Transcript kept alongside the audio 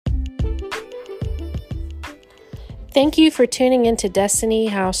Thank you for tuning into Destiny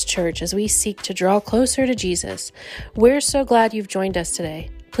House Church as we seek to draw closer to Jesus. We're so glad you've joined us today.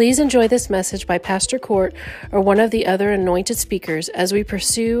 Please enjoy this message by Pastor Court or one of the other anointed speakers as we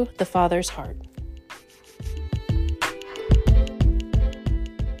pursue the Father's heart.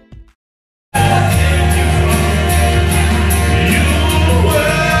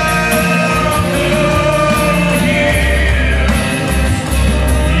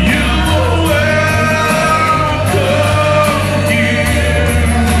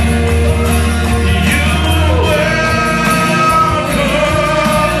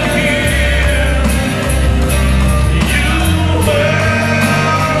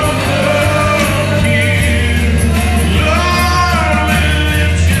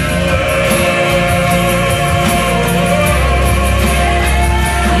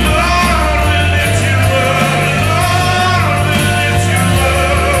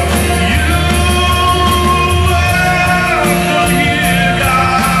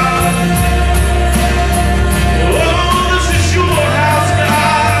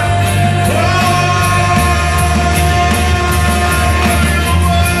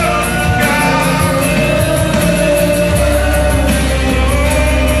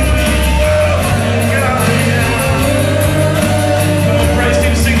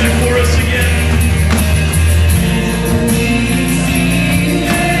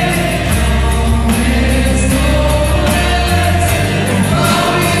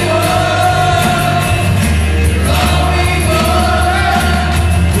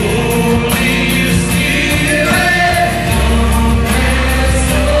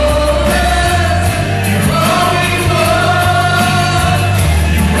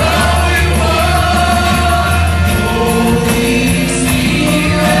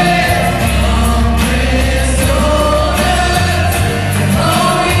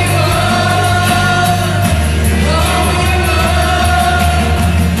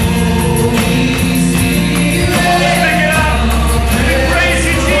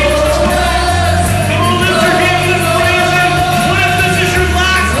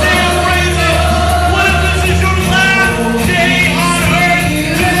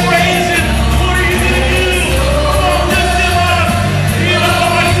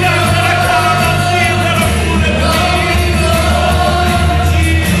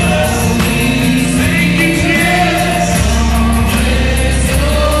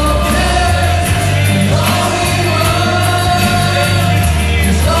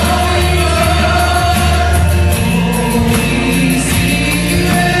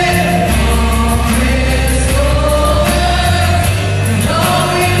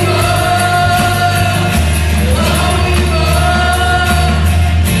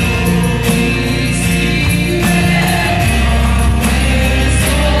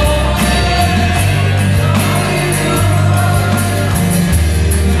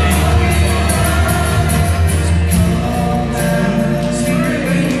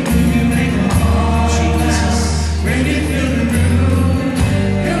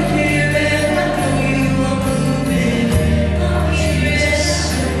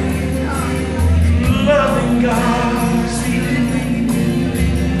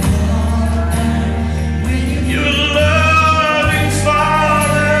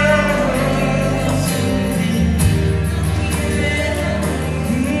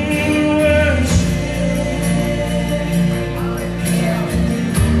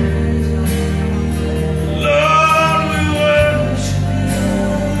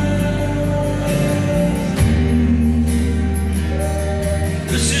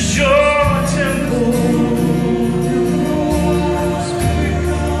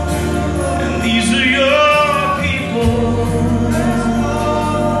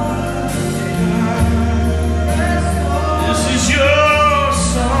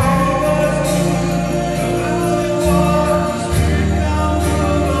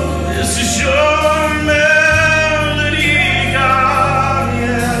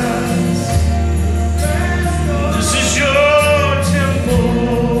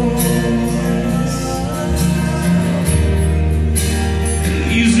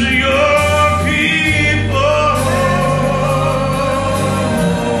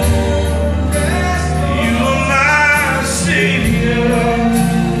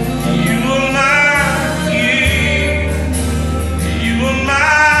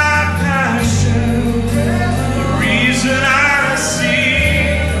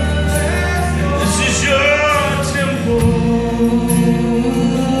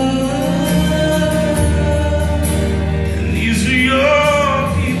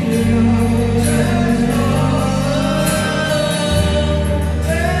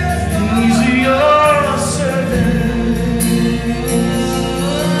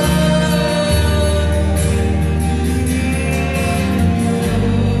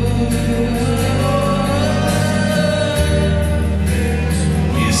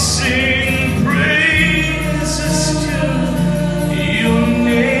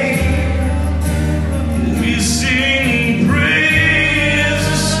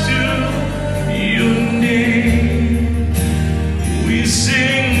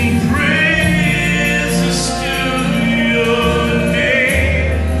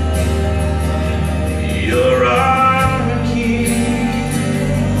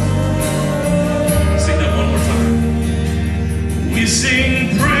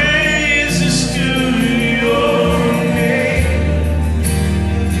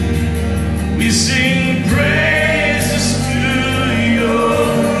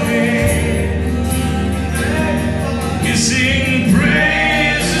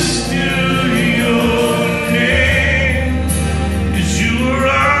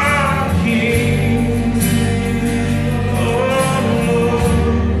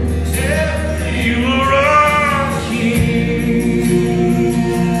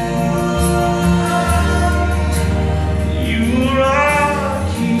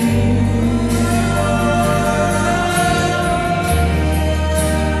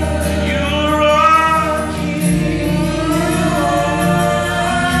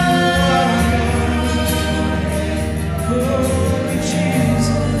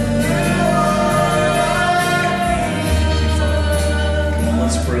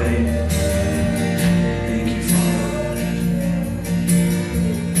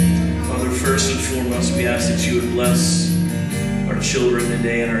 foremost, we ask that you would bless our children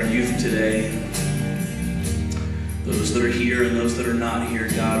today and our youth today. Those that are here and those that are not here,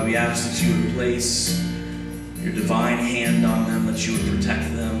 God, we ask that you would place your divine hand on them, that you would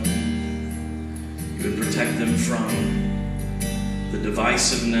protect them. You would protect them from the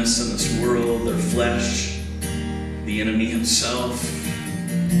divisiveness in this world, their flesh, the enemy himself.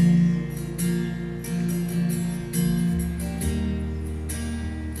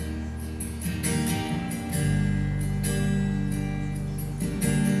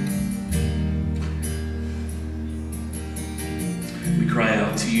 We cry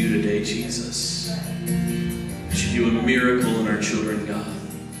out to you today, Jesus, that you do a miracle in our children, God.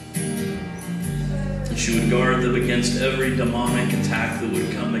 That you would guard them against every demonic attack that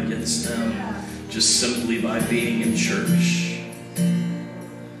would come against them just simply by being in church.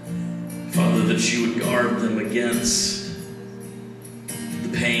 Father, that you would guard them against the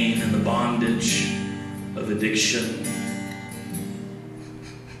pain and the bondage of addiction.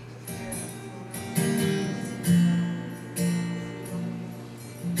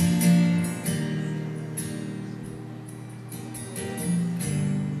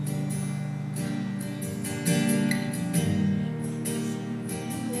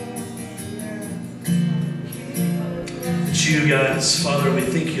 You guys, Father, we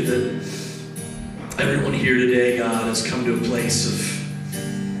thank you that everyone here today, God, has come to a place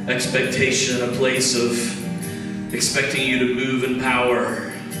of expectation, a place of expecting you to move in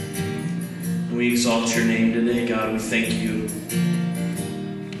power. And we exalt your name today, God. We thank you.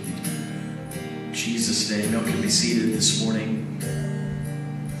 In Jesus' name, y'all can be seated this morning.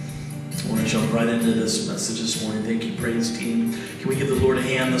 I want to jump right into this message this morning. Thank you, praise team. Can we give the Lord a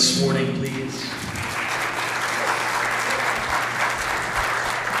hand this morning, please?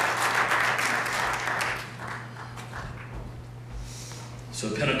 So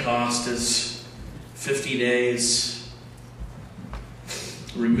Pentecost is 50 days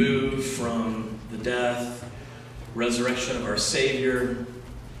removed from the death, resurrection of our Savior.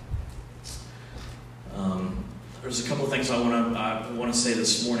 There's a couple of things I want to say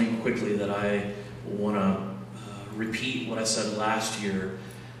this morning quickly that I want to repeat what I said last year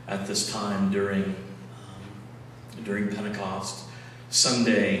at this time during Pentecost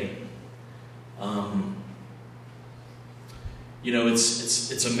Sunday. You know,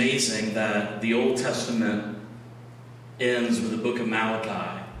 it's amazing that the Old Testament ends with the book of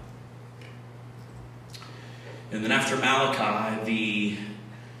Malachi. And then after Malachi,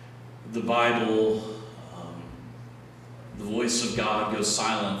 the Bible, the voice of God goes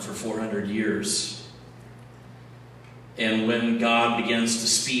silent for 400 years. And when God begins to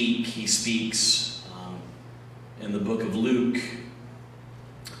speak, he speaks in the book of Luke.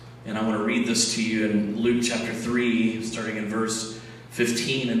 And I want to read this to you in Luke chapter 3, starting in verse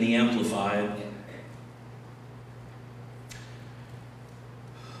 15 in the Amplified.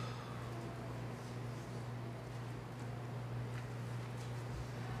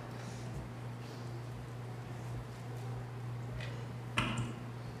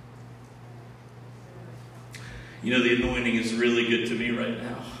 You know, the anointing is really good to me right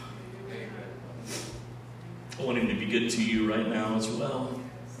now. I want him to be good to you right now as well.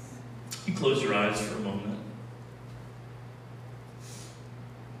 You close your eyes for a moment.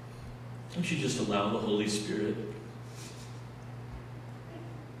 Don't you just allow the Holy Spirit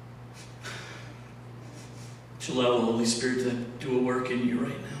to allow the Holy Spirit to do a work in you right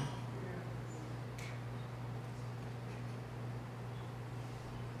now?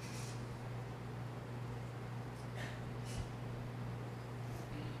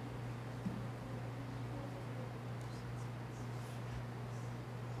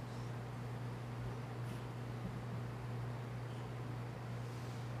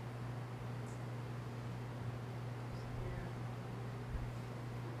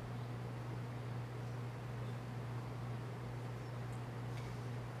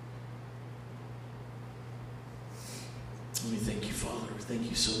 Let me thank you, Father. Thank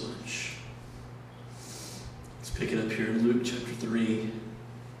you so much. Let's pick it up here in Luke chapter 3,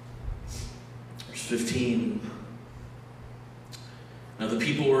 verse 15. Now the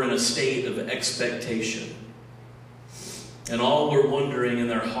people were in a state of expectation, and all were wondering in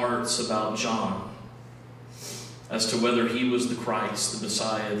their hearts about John, as to whether he was the Christ, the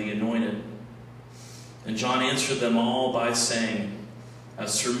Messiah, the Anointed. And John answered them all by saying,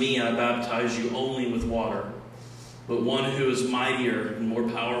 "As for me, I baptize you only with water. But one who is mightier and more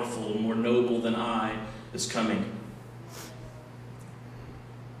powerful and more noble than I is coming.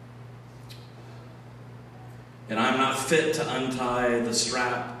 And I am not fit to untie the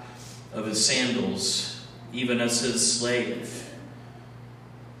strap of his sandals, even as his slave.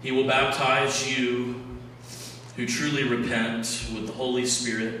 He will baptize you who truly repent with the Holy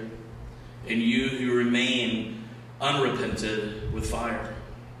Spirit, and you who remain unrepented with fire.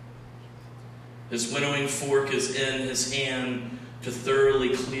 His winnowing fork is in his hand to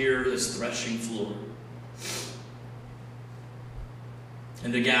thoroughly clear his threshing floor,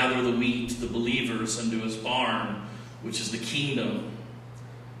 and to gather the wheat, the believers, into his barn, which is the kingdom.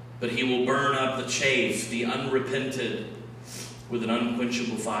 But he will burn up the chaff, the unrepented, with an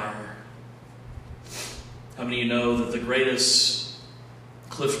unquenchable fire. How many of you know that the greatest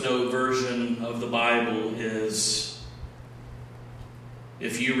Cliff Note version of the Bible is,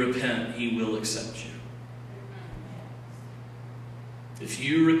 if you repent, he will accept you. If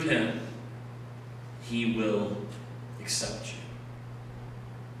you repent, he will accept you.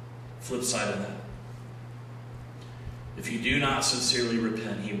 Flip side of that. If you do not sincerely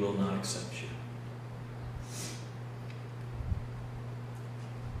repent, he will not accept you.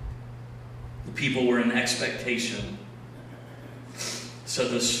 The people were in expectation. I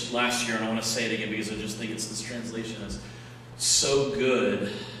said this last year, and I want to say it again because I just think this translation is so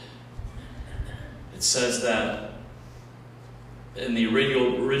good. It says that in the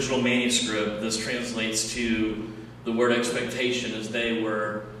original manuscript, this translates to the word expectation as they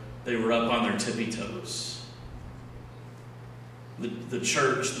were up on their tippy toes. The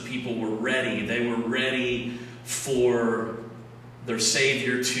church, the people were ready. They were ready for their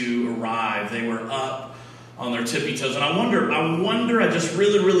Savior to arrive. They were up on their tippy toes. And I just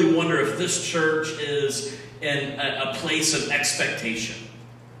really wonder if this church is in a place of expectation.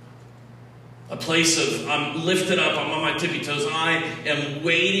 A place of, I'm lifted up, I'm on my tippy toes. I am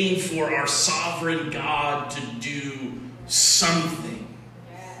waiting for our sovereign God to do something.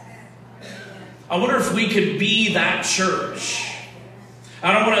 I wonder if we could be that church.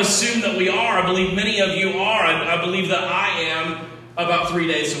 I don't want to assume that we are. I believe many of you are. I believe that I am about 3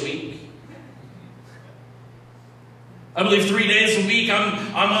 days a week. I believe 3 days a week I'm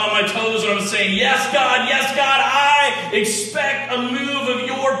on my toes and I'm saying, yes, God, I expect a move of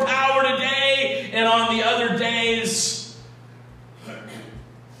your power today. And on the other days,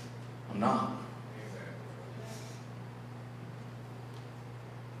 I'm not.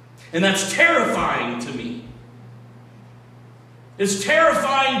 And that's terrifying to me. It's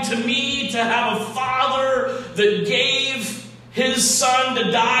terrifying to me to have a Father that gave his Son to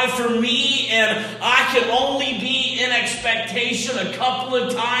die for me, and I can only be in expectation a couple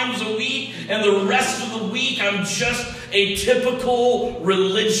of times a week, and the rest of the week I'm just a typical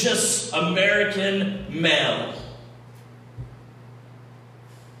religious American male.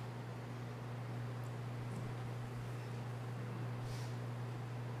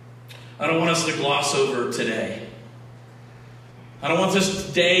 I don't want us to gloss over today. I don't want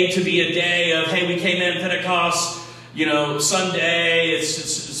this day to be a day of, hey, we came in Pentecost, Sunday,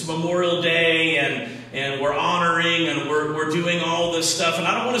 it's Memorial Day, and we're honoring, and we're doing all this stuff. And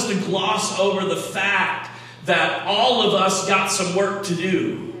I don't want us to gloss over the fact that all of us got some work to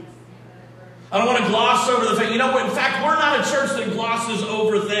do. I don't want to gloss over the fact, in fact, we're not a church that glosses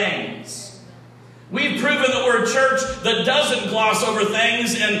over things. We've proven that we're a church that doesn't gloss over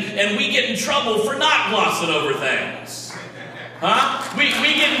things, and we get in trouble for not glossing over things. Huh? We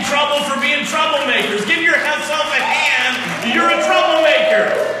get in trouble for being troublemakers. Give yourself a hand. You're a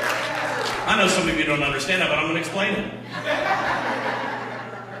troublemaker. I know some of you don't understand that, but I'm going to explain it.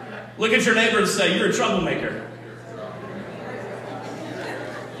 Look at your neighbor and say, you're a troublemaker.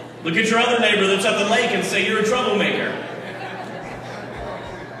 Look at your other neighbor that's at the lake and say, you're a troublemaker.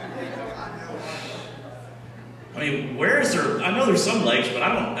 I mean, where is there? I know there's some lakes, but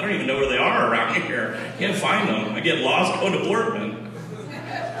I don't even know where they are around here. Can't find them. I get lost going to Portland.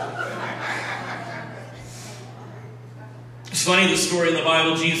 It's funny, the story in the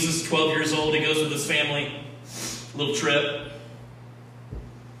Bible. Jesus is 12 years old. He goes with his family, little trip.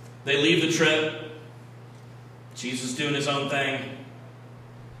 They leave the trip. Jesus doing his own thing.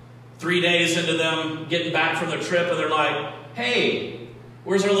 3 days into them getting back from their trip, and they're like, "Hey,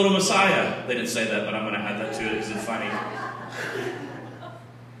 where's our little Messiah?" They didn't say that, but I'm going to add that to it because it's funny.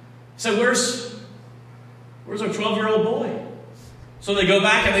 So where's our 12-year-old boy? So they go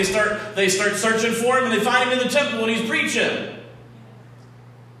back and they start searching for him, and they find him in the temple when he's preaching.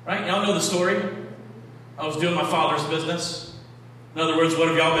 Right? Y'all know the story. I was doing my Father's business. In other words, what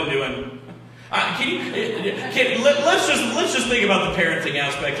have y'all been doing? Let's just think about the parenting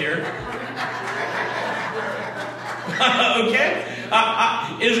aspect here. Okay?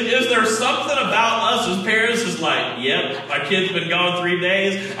 Is there something about us as parents is like, yep, my kid's been gone 3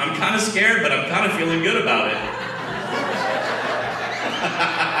 days. I'm kind of scared, but I'm kind of feeling good about it.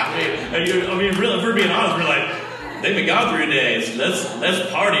 I mean, really, if we're being honest, we're like, They've been gone 3 days.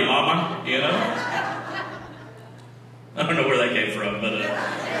 Let's party, mama, you know? I don't know where that came from,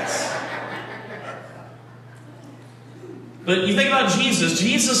 but you think about Jesus.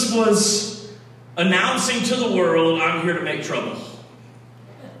 Jesus was announcing to the world, I'm here to make trouble.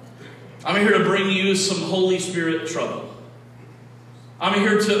 I'm here to bring you some Holy Spirit trouble. I'm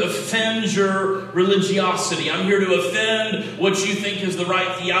here to offend your religiosity. I'm here to offend what you think is the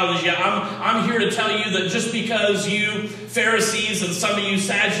right theology. I'm here to tell you that just because you Pharisees and some of you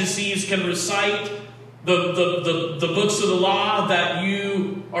Sadducees can recite the books of the law, that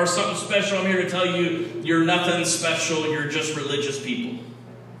you are something special. I'm here to tell you you're nothing special. You're just religious people.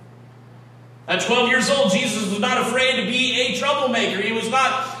 At 12 years old, Jesus was not afraid to be a troublemaker. He was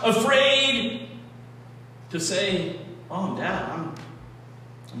not afraid to say, Mom, Dad,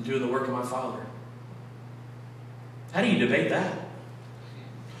 I'm doing the work of my Father. How do you debate that?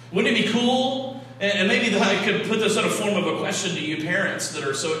 Wouldn't it be cool? And maybe I could put this in a form of a question to you parents that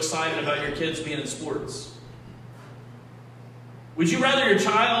are so excited about your kids being in sports. Would you rather your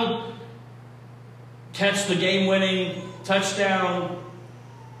child catch the game-winning touchdown,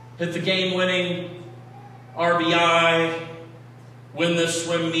 hit the game-winning RBI, win this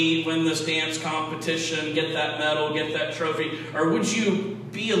swim meet, win this dance competition, get that medal, get that trophy? Or would you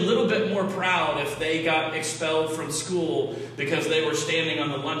be a little bit more proud if they got expelled from school because they were standing on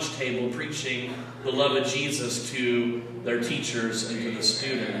the lunch table preaching the love of Jesus to their teachers and to the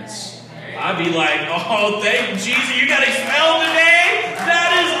students? I'd be like, oh, thank Jesus, you got expelled today?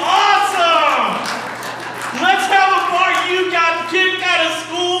 That is awesome! Let's have a party. You got kicked out of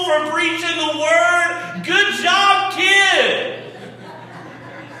school for preaching the word. Good job, kid.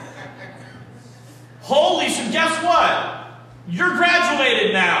 Holy, so guess what? You're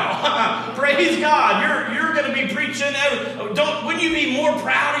graduated now. Praise God. You're going to be preaching. Wouldn't you be more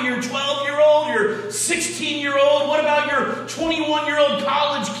proud of your 12-year-old, your 16-year-old? What about your 21-year-old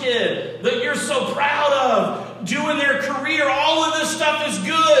college kid that you're so proud of doing their career? All of this stuff is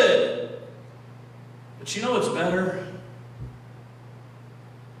good. But you know what's better?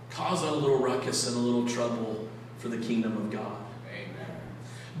 Cause a little ruckus and a little trouble for the kingdom of God.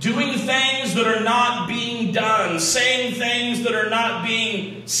 Doing things that are not being done, saying things that are not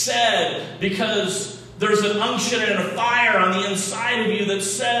being said, because there's an unction and a fire on the inside of you that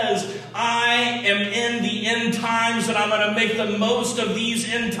says, I am in the end times and I'm going to make the most of these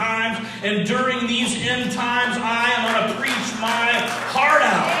end times, and during these end times I am going to preach my heart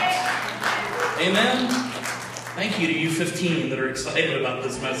out. Amen? Thank you to you 15 that are excited about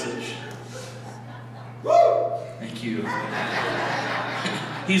this message. Woo! Thank you.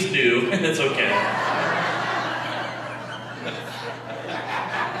 He's new, and it's okay.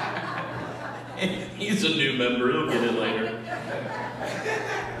 He's a new member. He'll get it later.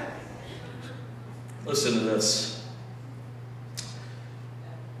 Listen to this.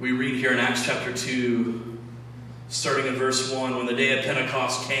 We read here in Acts chapter 2, starting in verse 1, when the day of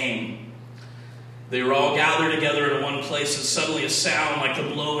Pentecost came, they were all gathered together in one place, and suddenly a sound like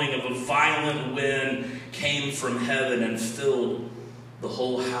the blowing of a violent wind came from heaven and filled the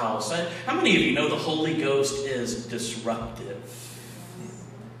whole house. How many of you know the Holy Ghost is disruptive?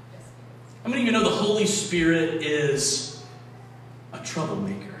 How many of you know the Holy Spirit is a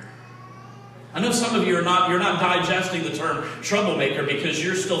troublemaker? I know some of you you're not digesting the term troublemaker because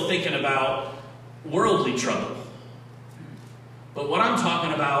you're still thinking about worldly trouble. But what I'm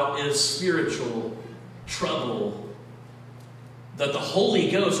talking about is spiritual trouble that the Holy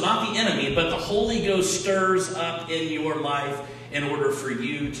Ghost, not the enemy, but the Holy Ghost stirs up in your life in order for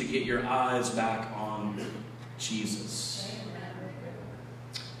you to get your eyes back on Jesus.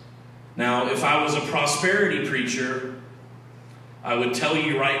 Now, if I was a prosperity preacher, I would tell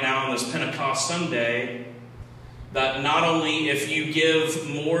you right now on this Pentecost Sunday that not only if you give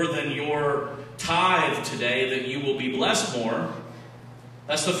more than your tithe today that you will be blessed more.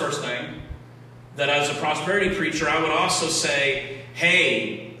 That's the first thing. That as a prosperity preacher, I would also say,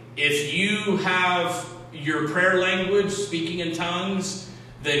 hey, if you have your prayer language, speaking in tongues,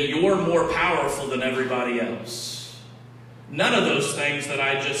 then you're more powerful than everybody else. None of those things that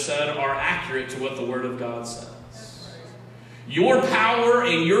I just said are accurate to what the Word of God says. Your power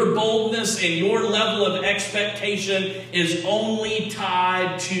and your boldness and your level of expectation is only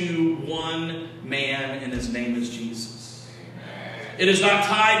tied to one man, and his name is Jesus. It is not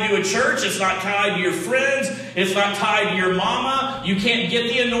tied to a church. It's not tied to your friends. It's not tied to your mama. You can't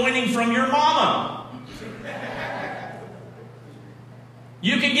get the anointing from your mama.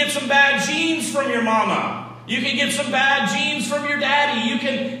 You can get some bad genes from your mama. You can get some bad genes from your daddy. You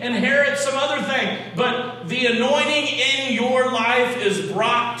can inherit some other thing. But the anointing in your life is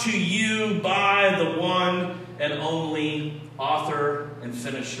brought to you by the one and only author and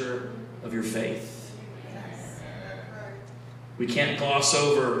finisher of your faith. We can't gloss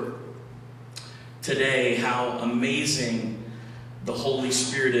over today how amazing the Holy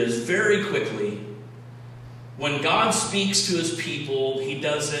Spirit is. Very quickly, when God speaks to his people, he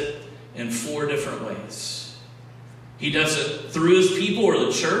does it in 4 different ways. He does it through his people or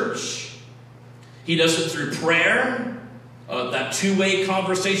the church. He does it through prayer, that two-way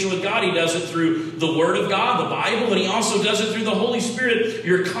conversation with God. He does it through the Word of God, the Bible, and he also does it through the Holy Spirit,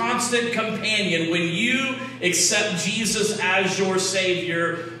 your constant companion. When you accept Jesus as your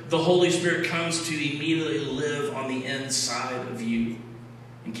Savior, the Holy Spirit comes to immediately live on the inside of you,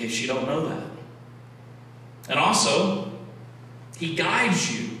 in case you don't know that. And also, he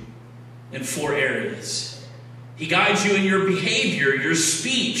guides you in 4 areas. He guides you in your behavior, your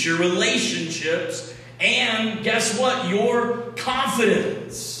speech, your relationships, and guess what? Your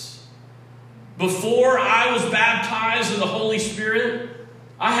confidence. Before I was baptized in the Holy Spirit,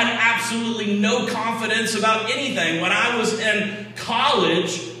 I had absolutely no confidence about anything. When I was in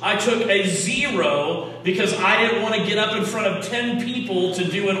college, I took a 0 because I didn't want to get up in front of 10 people to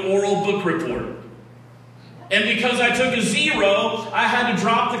do an oral book report. And because I took a 0, I had to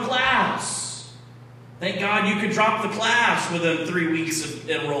drop the class. Thank God you could drop the class within 3 weeks of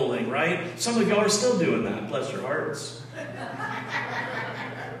enrolling, right? Some of y'all are still doing that. Bless your hearts.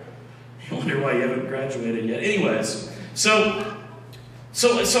 You wonder why you haven't graduated yet. Anyways, so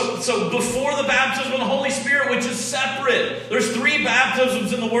before the baptism of the Holy Spirit, which is separate, there's 3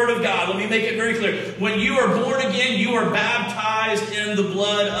 baptisms in the Word of God. Let me make it very clear. When you are born again, you are baptized in the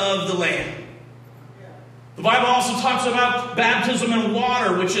blood of the Lamb. The Bible also talks about baptism in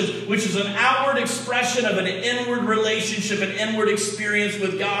water, which is an outward expression of an inward relationship, an inward experience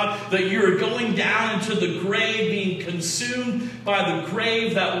with God, that you're going down into the grave, being consumed by the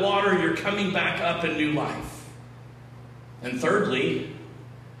grave, that water, you're coming back up in new life. And thirdly,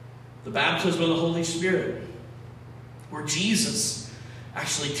 the baptism of the Holy Spirit, where Jesus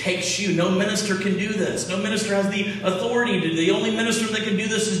actually takes you. No minister can do this. No minister has the authority to do. The only minister that can do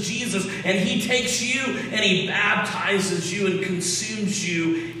this is Jesus. And he takes you and he baptizes you and consumes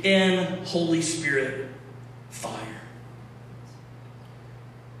you in Holy Spirit fire.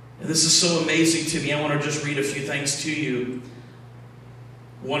 And this is so amazing to me. I want to just read a few things to you.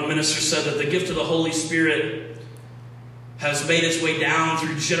 One minister said that the gift of the Holy Spirit has made its way down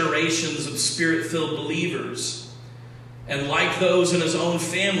through generations of Spirit-filled believers. And like those in his own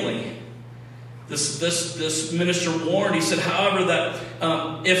family, this minister warned, he said, however, that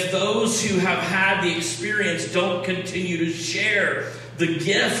if those who have had the experience don't continue to share the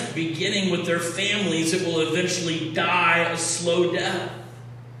gift beginning with their families, it will eventually die a slow death.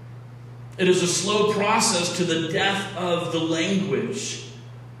 It is a slow process to the death of the language,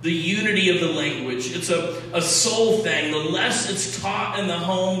 the unity of the language. It's a soul thing. The less it's taught in the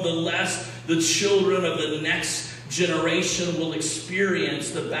home, the less the children of the next generation will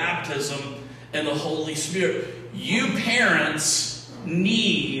experience the baptism and the Holy Spirit. You parents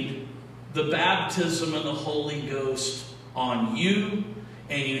need the baptism and the Holy Ghost on you,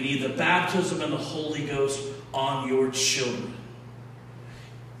 and you need the baptism and the Holy Ghost on your children.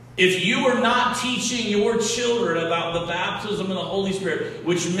 If you are not teaching your children about the baptism and the Holy Spirit,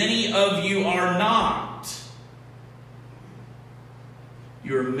 which many of you are not,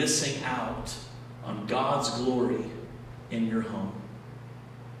 you're missing out on God's glory in your home.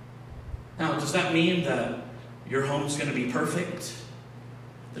 Now, does that mean that your home's going to be perfect?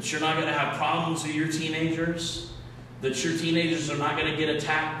 That you're not going to have problems with your teenagers? That your teenagers are not going to get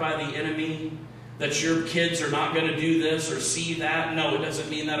attacked by the enemy? That your kids are not going to do this or see that? No, it doesn't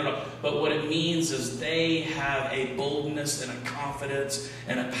mean that at all. But what it means is they have a boldness and a confidence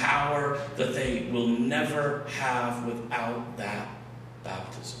and a power that they will never have without that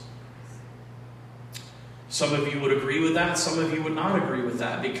baptism. Some of you would agree with that. Some of you would not agree with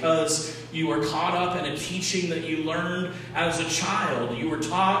that because you were caught up in a teaching that you learned as a child. You were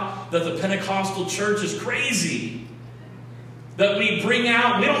taught that the Pentecostal church is crazy. That we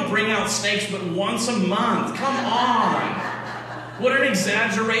don't bring out snakes but once a month. Come on. What an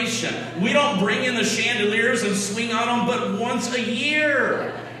exaggeration. We don't bring in the chandeliers and swing on them but once a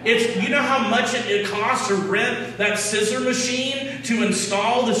year. You know how much it costs to rent that scissor machine to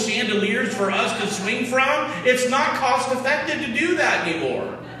install the chandeliers for us to swing from? It's not cost effective to do that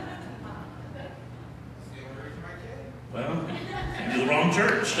anymore. Well, you're the wrong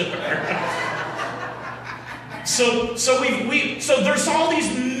church. So there's all these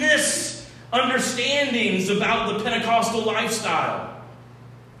misunderstandings about the Pentecostal lifestyle.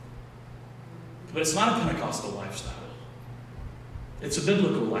 But it's not a Pentecostal lifestyle. It's a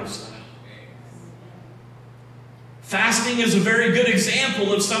biblical lifestyle. Fasting is a very good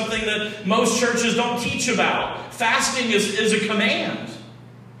example of something that most churches don't teach about. Fasting is a command.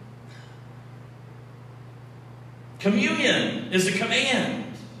 Communion is a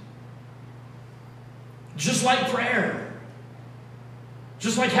command. Just like prayer.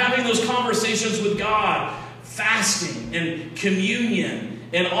 Just like having those conversations with God. Fasting and communion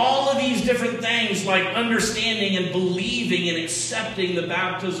and all of these different things like understanding and believing and accepting the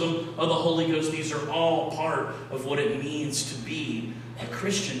baptism of the Holy Ghost. These are all part of what it means to be a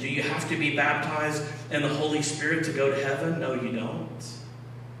Christian. Do you have to be baptized in the Holy Spirit to go to heaven? No, you don't.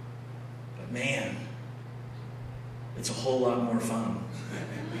 But man, it's a whole lot more fun.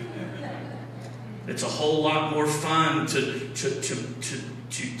 It's a whole lot more fun to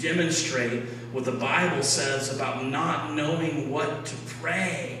demonstrate what the Bible says about not knowing what to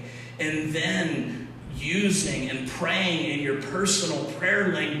pray and then using and praying in your personal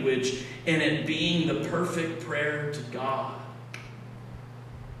prayer language and it being the perfect prayer to God.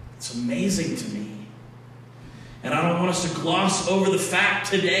 It's amazing to me. And I don't want us to gloss over the fact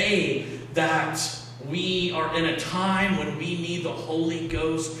today that we are in a time when we need the Holy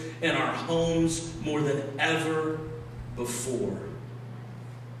Ghost in our homes more than ever before.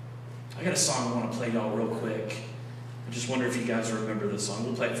 I got a song I want to play y'all real quick. I just wonder if you guys remember this song.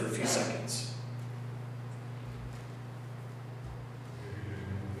 We'll play it for a few seconds.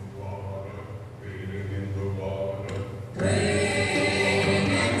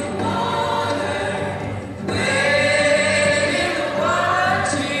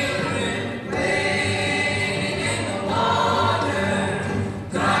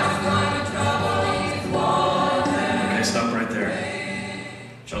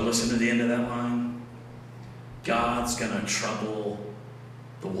 God's going to trouble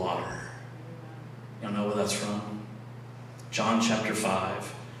the water. Y'all know where that's from? John chapter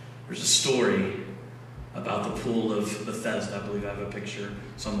 5. There's a story about the pool of Bethesda. I believe I have a picture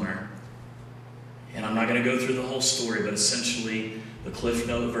somewhere. And I'm not going to go through the whole story, but essentially the Cliff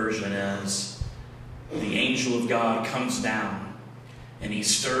Note version is the angel of God comes down and he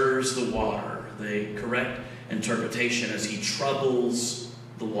stirs the water. The correct interpretation is he troubles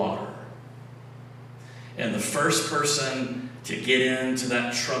the water. And the first person to get into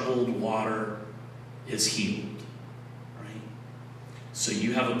that troubled water is healed. Right? So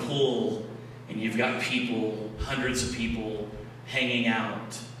you have a pool and you've got people, hundreds of people hanging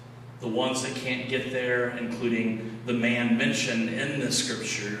out. The ones that can't get there, including the man mentioned in the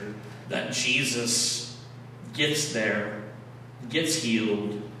scripture, that Jesus gets there, gets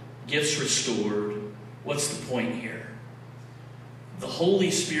healed, gets restored. What's the point here? The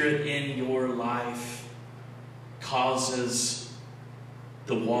Holy Spirit in your life causes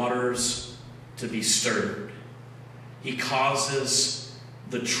the waters to be stirred. He causes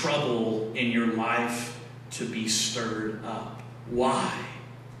the trouble in your life to be stirred up. Why?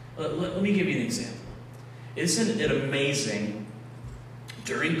 Let me give you an example. Isn't it amazing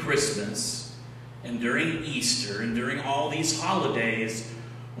during Christmas and during Easter and during all these holidays,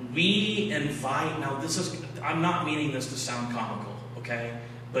 we invite, now this is, I'm not meaning this to sound comical, okay?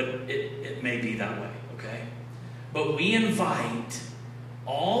 But it may be that way, okay? But we invite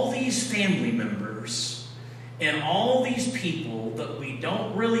all these family members and all these people that we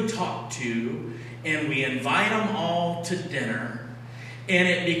don't really talk to, and we invite them all to dinner, and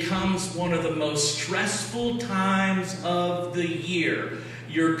it becomes one of the most stressful times of the year.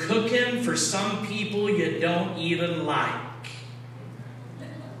 You're cooking for some people you don't even like.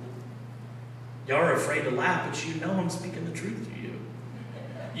 Y'all are afraid to laugh, but you know I'm speaking the truth to you.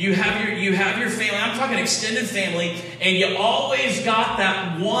 You have your family, I'm talking extended family, and you always got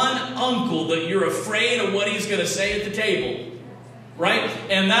that one uncle that you're afraid of what he's going to say at the table. Right?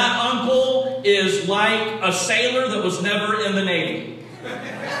 And that uncle is like a sailor that was never in the Navy.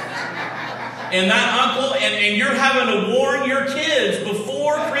 And that uncle, and you're having to warn your kids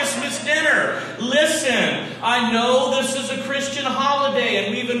before Christmas dinner. Listen, I know this is a Christian holiday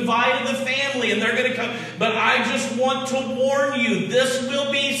and we've invited the family and they're going to come, but I just want to warn you, this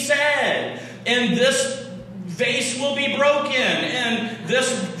will be said, and this vase will be broken, and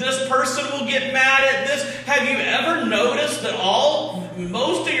this person will get mad at this. Have you ever noticed that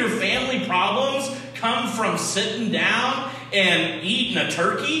most of your family problems come from sitting down and eating a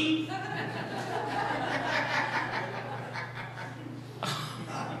turkey?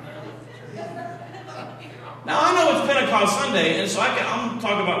 Now, I know it's Pentecost Sunday, and so I'm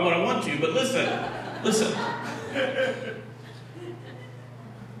talking about what I want to, but listen.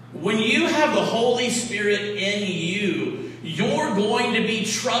 When you have the Holy Spirit in you, you're going to be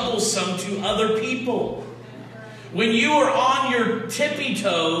troublesome to other people. when you are on your tippy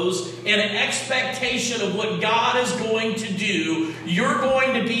toes in an expectation of what God is going to do, you're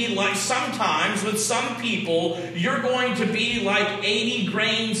going to be like, sometimes with some people, you're going to be like 80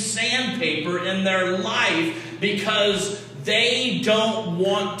 grain sandpaper in their life because they don't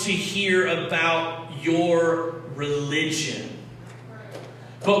want to hear about your religion.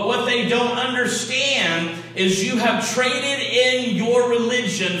 But what they don't understand is you have traded in your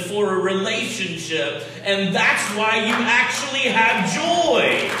religion for a relationship, and that's why you actually have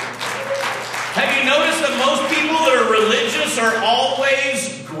joy. Have you noticed that most people that are religious are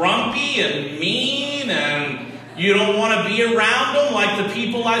always grumpy and mean, and you don't want to be around them like the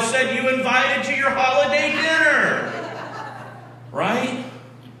people I said you invited to your holiday dinner? Right?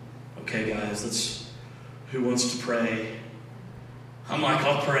 Okay, guys, who wants to pray? I'm like,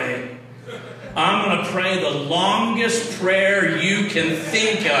 I'll pray. I'm going to pray the longest prayer you can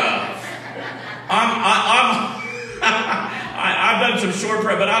think of. I've done some short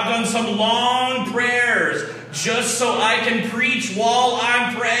prayer, but I've done some long prayers just so I can preach while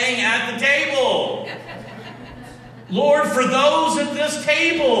I'm praying at the table. Lord, for those at this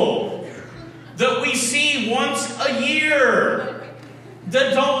table that we see once a year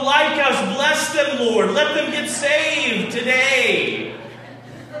that don't like us, bless them, Lord. Let them get saved today.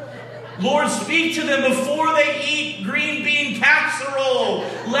 Lord, speak to them before they eat green bean casserole.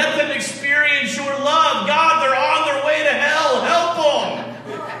 Let them experience your love. God, they're on their way to hell. Help them.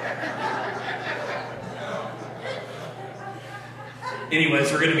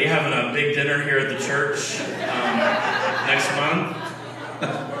 Anyways, we're going to be having a big dinner here at the church next month.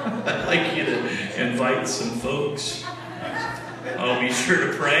 I'd like you to invite some folks. I'll be sure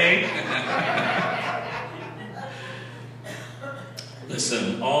to pray.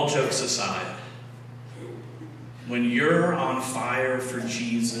 Listen, all jokes aside, when you're on fire for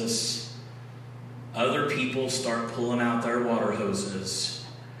Jesus, other people start pulling out their water hoses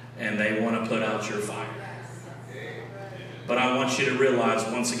and they want to put out your fire. But I want you to realize,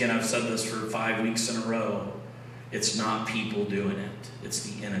 once again, I've said this for 5 weeks in a row, it's not people doing it, it's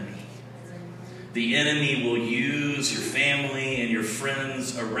the enemy. The enemy will use your family and your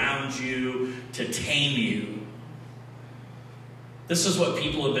friends around you to tame you. This is what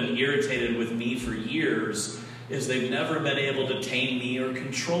people have been irritated with me for years, is they've never been able to tame me or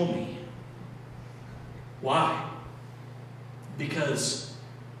control me. Why? Because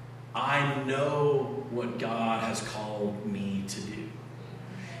I know what God has called me to do.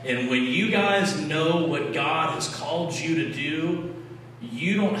 And when you guys know what God has called you to do,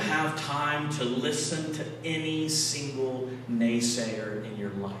 you don't have time to listen to any single naysayer in your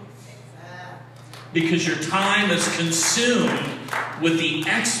life. Because your time is consumed with the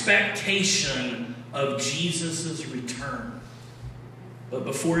expectation of Jesus' return. But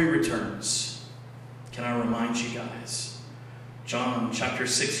before he returns, can I remind you guys, John chapter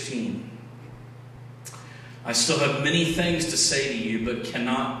 16, I still have many things to say to you, but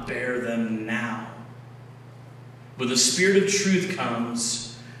cannot bear them now. When the Spirit of truth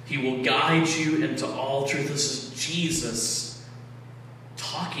comes, he will guide you into all truth. This is Jesus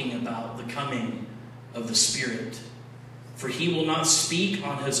talking about the coming of the Spirit. For he will not speak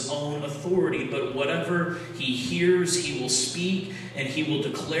on his own authority, but whatever he hears, he will speak, and he will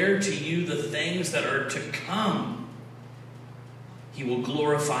declare to you the things that are to come. He will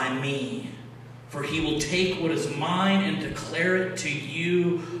glorify me, for he will take what is mine and declare it to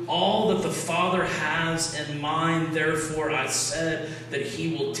you. All that the Father has in mind, therefore I said that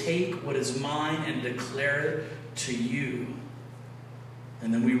he will take what is mine and declare it to you.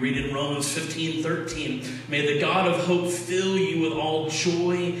 And then we read in Romans 15:13, may the God of hope fill you with all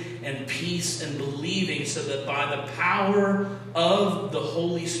joy and peace in believing, so that by the power of the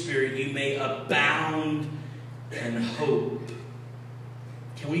Holy Spirit you may abound in hope.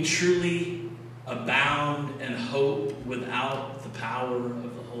 Can we truly abound in hope without the power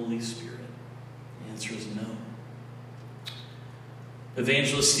of the Holy Spirit? The answer is no.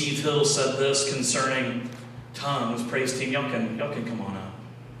 Evangelist Steve Hill said this concerning tongues. Praise team, y'all can come on up.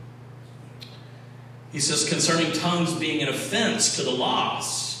 He says, concerning tongues being an offense to the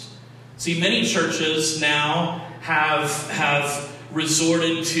lost. See, many churches now have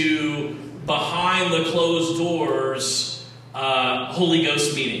resorted to behind the closed doors Holy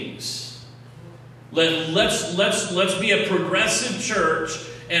Ghost meetings. Let's be a progressive church,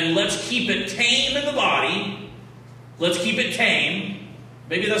 and let's keep it tame in the body. Let's keep it tame.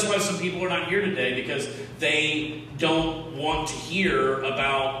 Maybe that's why some people are not here today, because they don't want to hear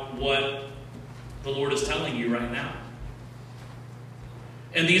about what the Lord is telling you right now.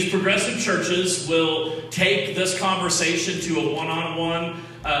 And these progressive churches will take this conversation to a one-on-one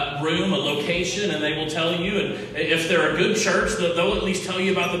room, a location, and they will tell you, and if they're a good church, they'll at least tell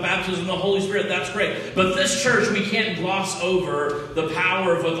you about the baptism of the Holy Spirit. That's great. But this church, we can't gloss over the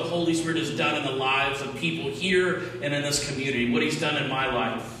power of what the Holy Spirit has done in the lives of people here and in this community, what he's done in my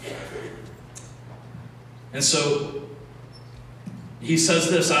life. And so he says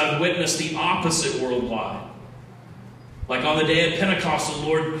this, I've witnessed the opposite worldwide. Like on the day of Pentecost, the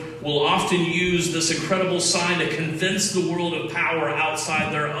Lord will often use this incredible sign to convince the world of power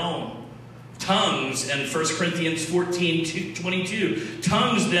outside their own. Tongues in 1 Corinthians 14:22.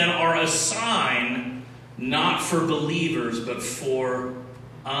 Tongues then are a sign not for believers, but for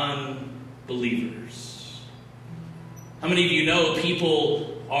unbelievers. How many of you know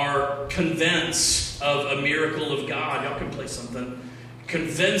people are convinced of a miracle of God? Y'all can play something.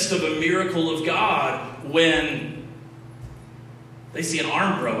 Convinced of a miracle of God when they see an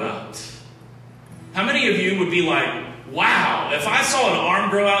arm grow out. How many of you would be like, wow, if I saw an arm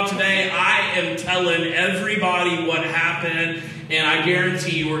grow out today, I am telling everybody what happened, and I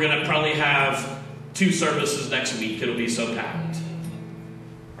guarantee you we're going to probably have 2 services next week. It'll be so packed.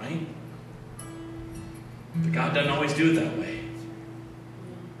 Right? But God doesn't always do it that way.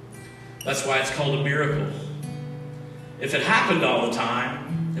 That's why it's called a miracle. If it happened all the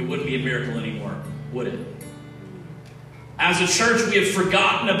time, it wouldn't be a miracle anymore, would it? As a church, we have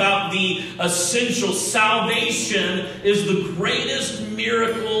forgotten about the essential. Salvation is the greatest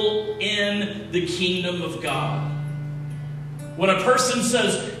miracle in the kingdom of God. When a person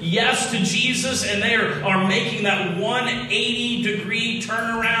says yes to Jesus and they are making that 180-degree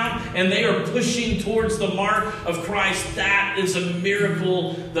turnaround and they are pushing towards the mark of Christ, that is a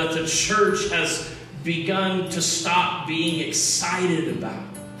miracle that the church has begun to stop being excited about.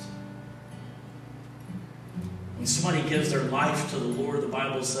 When somebody gives their life to the Lord, the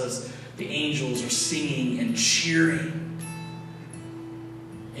Bible says the angels are singing and cheering.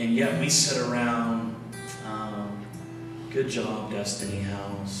 And yet we sit around, good job, Destiny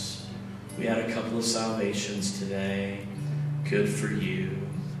House. We had a couple of salvations today. Good for you.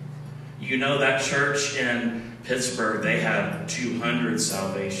 You know that church in Pittsburgh, they had 200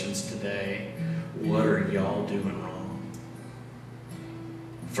 salvations today. What are y'all doing wrong?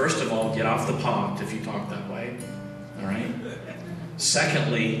 First of all, get off the pot if you talk that way. All right?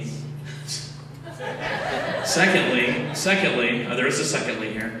 Secondly, there is a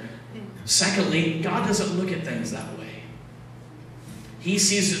secondly here. Secondly, God doesn't look at things that way. He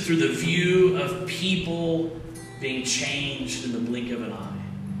sees it through the view of people being changed in the blink of an eye.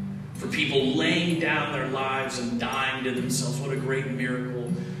 For people laying down their lives and dying to themselves. What a great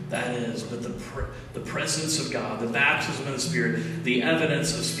miracle that is. But the presence of God, the baptism of the Spirit, the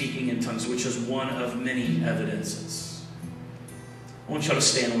evidence of speaking in tongues, which is one of many evidences. I want you to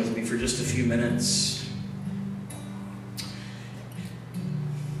stand with me for just a few minutes.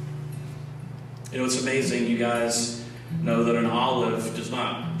 You know, it's amazing, you guys know that an olive does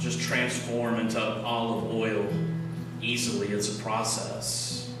not just transform into olive oil easily. It's a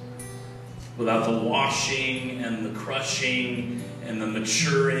process. Without the washing and the crushing and the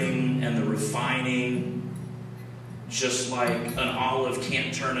maturing and the refining, just like an olive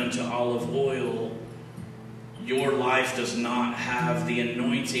can't turn into olive oil, your life does not have the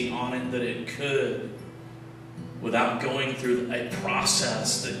anointing on it that it could without going through a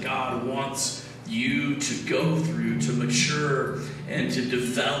process that God wants you to go through to mature and to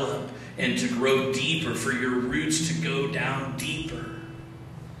develop and to grow deeper, for your roots to go down deeper.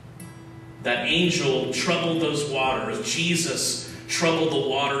 That angel troubled those waters. Jesus troubled the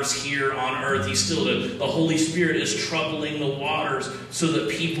waters here on earth. He still did. The Holy Spirit is troubling the waters so that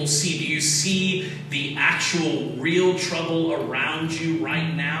people see. Do you see the actual real trouble around you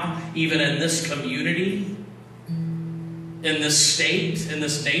right now, even in this community? In this state, in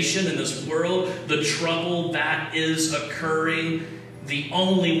this nation, in this world, the trouble that is occurring, the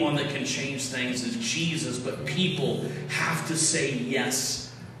only one that can change things is Jesus, but people have to say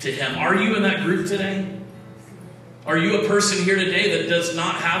yes to Him. Are you in that group today? Are you a person here today that does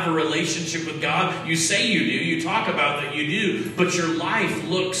not have a relationship with God? You say you do, you talk about that you do, but your life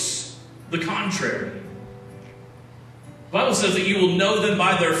looks the contrary. The Bible says that you will know them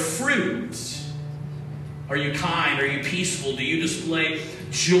by their fruits. Are you kind? Are you peaceful? Do you display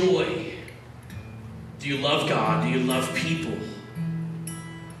joy? Do you love God? Do you love people? I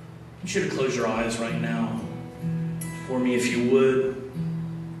want you to close your eyes right now for me, if you would.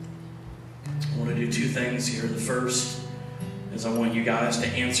 I want to do two things here. The first is I want you guys to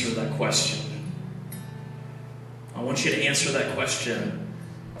answer that question. I want you to answer that question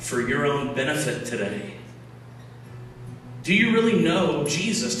for your own benefit today. Do you really know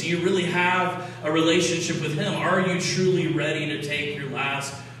Jesus? Do you really have a relationship with him? Are you truly ready to take your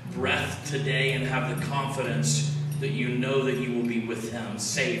last breath today and have the confidence that you know that you will be with him,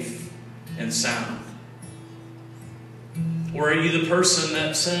 safe and sound? Or are you the person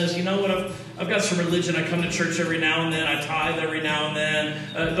that says, you know what, I've got some religion, I come to church every now and then, I tithe every now and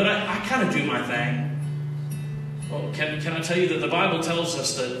then, but I kind of do my thing. Well, can I tell you that the Bible tells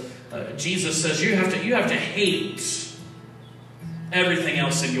us that Jesus says you have to hate everything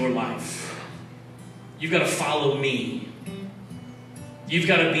else in your life. You've got to follow me. I've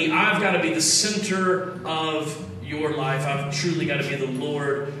got to be the center of your life. I've truly got to be the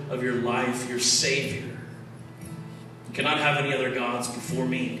Lord of your life, your Savior. You cannot have any other gods before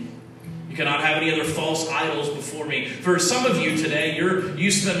me. You cannot have any other false idols before me. For some of you today,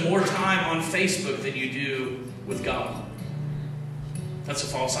 you spend more time on Facebook than you do with God. That's a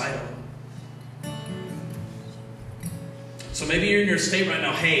false idol. So maybe you're in your state right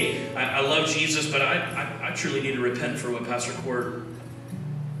now, hey, I love Jesus, but I truly need to repent for what Pastor Court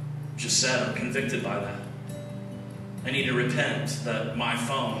just said. I'm convicted by that. I need to repent that my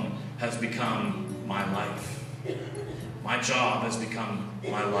phone has become my life. My job has become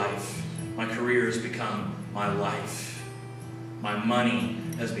my life. My career has become my life. My money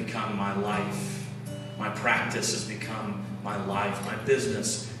has become my life. My practice has become my life. My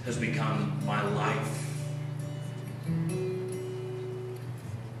business has become my life.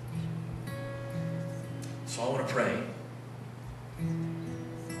 So I want to pray.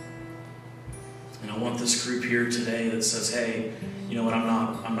 And I want this group here today that says, hey, you know what,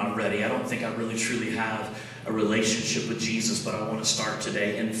 I'm not ready. I don't think I really truly have a relationship with Jesus, but I want to start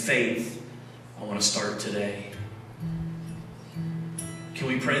today. In faith, I want to start today. Can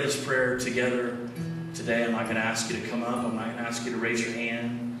we pray this prayer together today? I'm not going to ask you to come up. I'm not going to ask you to raise your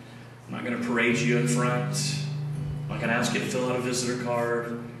hand. I'm not going to parade you in front. I'm not going to ask you to fill out a visitor card.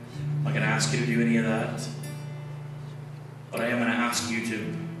 I'm not going to ask you to do any of that. But I am going to ask you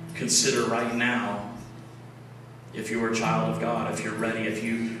to consider right now if you're a child of God, if you're ready, if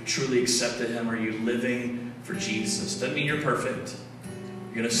you truly accepted him. Are you living for Jesus? Doesn't mean you're perfect.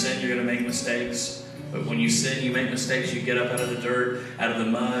 You're going to sin, you're going to make mistakes. But when you sin, you make mistakes, you get up out of the dirt, out of the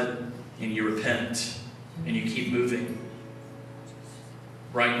mud, and you repent, and you keep moving.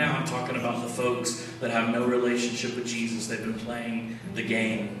 Right now, I'm talking about the folks that have no relationship with Jesus. They've been playing the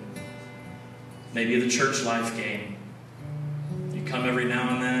game. Maybe the church life game. You come every now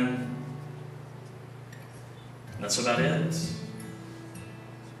and then, and that's about it.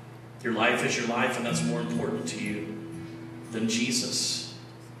 Your life is your life, and that's more important to you than Jesus.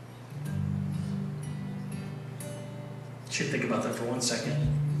 You should think about that for 1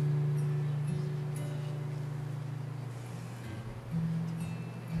 second.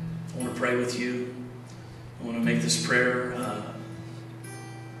 I want to pray with you. I want to make this prayer a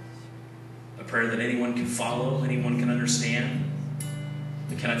prayer that anyone can follow, anyone can understand.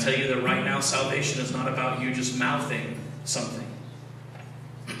 But can I tell you that right now salvation is not about you just mouthing something.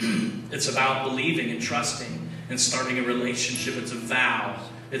 It's about believing and trusting and starting a relationship. It's a vow.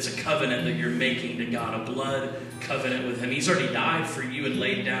 It's a covenant that you're making to God, a blood covenant with him. He's already died for you and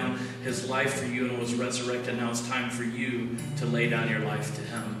laid down his life for you and was resurrected. Now it's time for you to lay down your life to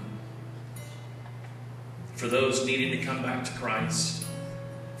him. For those needing to come back to Christ,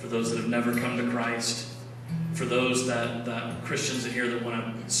 for those that have never come to Christ, for those that Christians in here that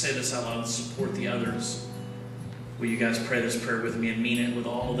want to say this out loud and support the others, will you guys pray this prayer with me and mean it with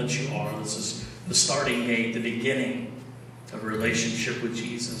all that you are? This is the starting gate, the beginning of a relationship with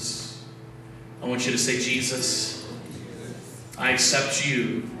Jesus. I want you to say, Jesus, I accept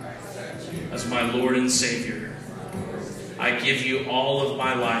you as my Lord and Savior. I give you all of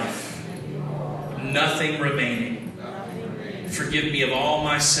my life, nothing remaining. Forgive me of all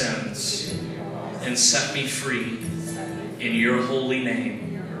my sins and set me free in your holy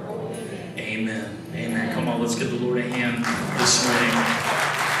name. Amen. Amen. Come on, let's give the Lord a hand this morning.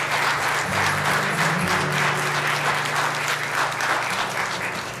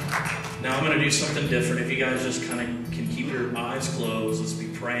 Now I'm going to do something different. If you guys just kind of can keep your eyes closed, let's be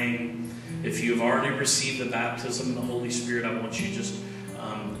praying. If you've already received the baptism of the Holy Spirit, I want you just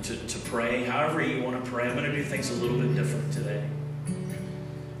to pray. However you want to pray. I'm going to do things a little bit different today.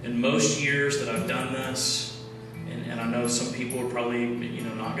 In most years that I've done this, and I know some people are probably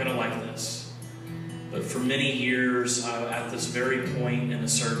not going to like this, but for many years, at this very point in the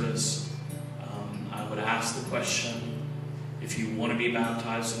service, I would ask the question, if you want to be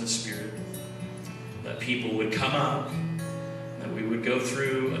baptized in the Spirit, that people would come up, that we would go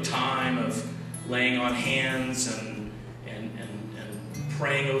through a time of laying on hands and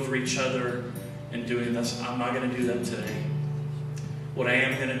praying over each other and doing this. I'm not going to do that today. What I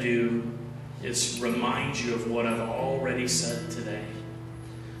am going to do is remind you of what I've already said today.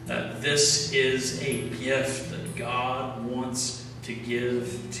 That this is a gift that God wants to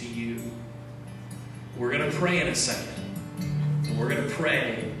give to you. We're going to pray in a second. And we're going to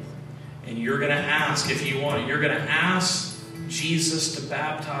pray. And you're going to ask, if you want, you're going to ask Jesus to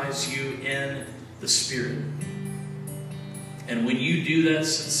baptize you in the Spirit. And when you do that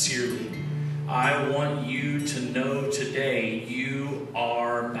sincerely, I want you to know today you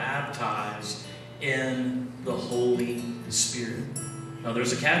are baptized in the Holy Spirit. Now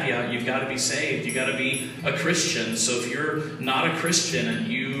there's a caveat. You've got to be saved. You've got to be a Christian. So if you're not a Christian and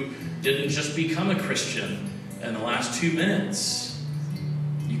you didn't just become a Christian in the last 2 minutes,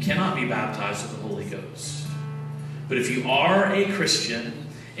 you cannot be baptized with the Holy Ghost. But if you are a Christian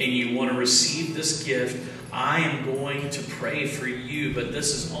and you want to receive this gift, I am going to pray for you, but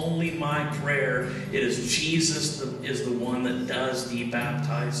this is only my prayer. It is Jesus that is the one that does the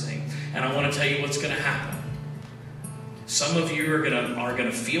baptizing. And I want to tell you what's going to happen. Some of you are going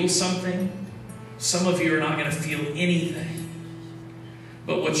to feel something. Some of you are not going to feel anything.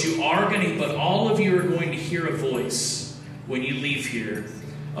 But but all of you are going to hear a voice when you leave here.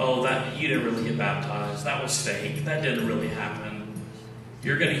 Oh, you didn't really get baptized. That was fake. That didn't really happen.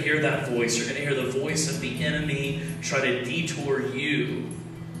 You're going to hear that voice. You're going to hear the voice of the enemy try to detour you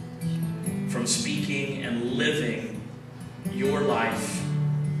from speaking and living your life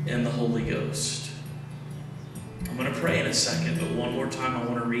in the Holy Ghost. I'm going to pray in a second, but one more time I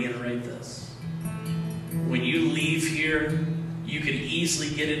want to reiterate this. When you leave here, you can easily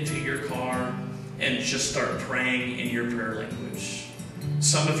get into your car and just start praying in your prayer language.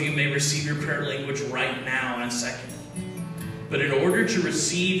 Some of you may receive your prayer language right now in a second. But in order to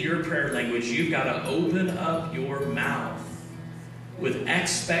receive your prayer language, you've got to open up your mouth with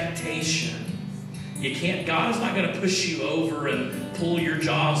expectation. You can't, God is not going to push you over and pull your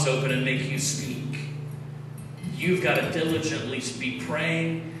jaws open and make you speak. You've got to diligently be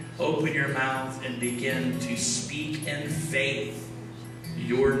praying, open your mouth, and begin to speak in faith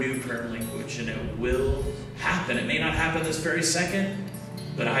your new prayer language. And it will happen. It may not happen this very second,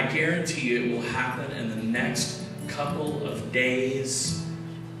 but I guarantee you it will happen in the next couple of days.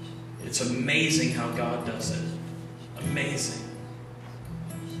 It's amazing how God does it. Amazing.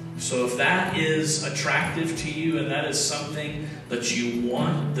 So if that is attractive to you and that is something that you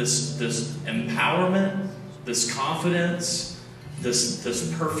want, this empowerment, this confidence,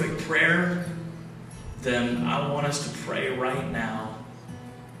 this perfect prayer, then I want us to pray right now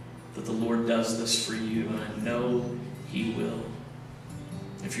that the Lord does this for you, and I know He will.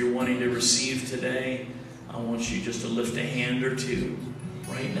 If you're wanting to receive today, I want you just to lift a hand or two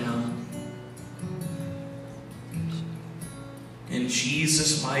right now. In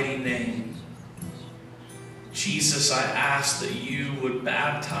Jesus' mighty name, Jesus, I ask that you would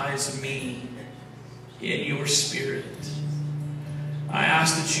baptize me in your Spirit. I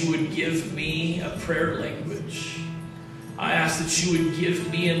ask that you would give me a prayer language. I ask that you would give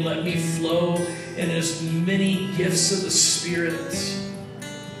me and let me flow in as many gifts of the Spirit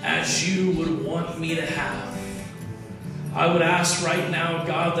as you would want me to have. I would ask right now,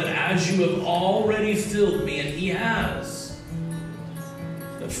 God, that as you have already filled me, and He has,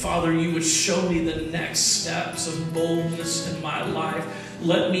 that, Father, you would show me the next steps of boldness in my life.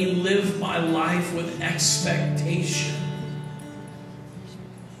 Let me live my life with expectation.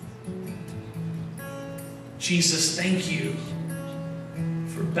 Jesus, thank you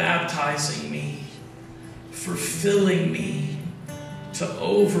for baptizing me, for filling me to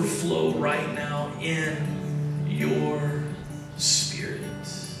overflow right now in your Spirit.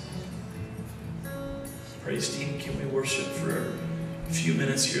 Praise team, can we worship for a few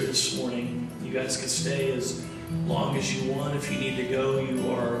minutes here this morning? You guys can stay as long as you want. If you need to go, you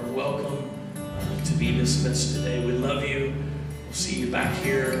are welcome to be dismissed today. We love you. We'll see you back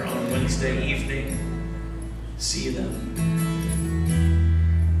here on Wednesday evening. See you then.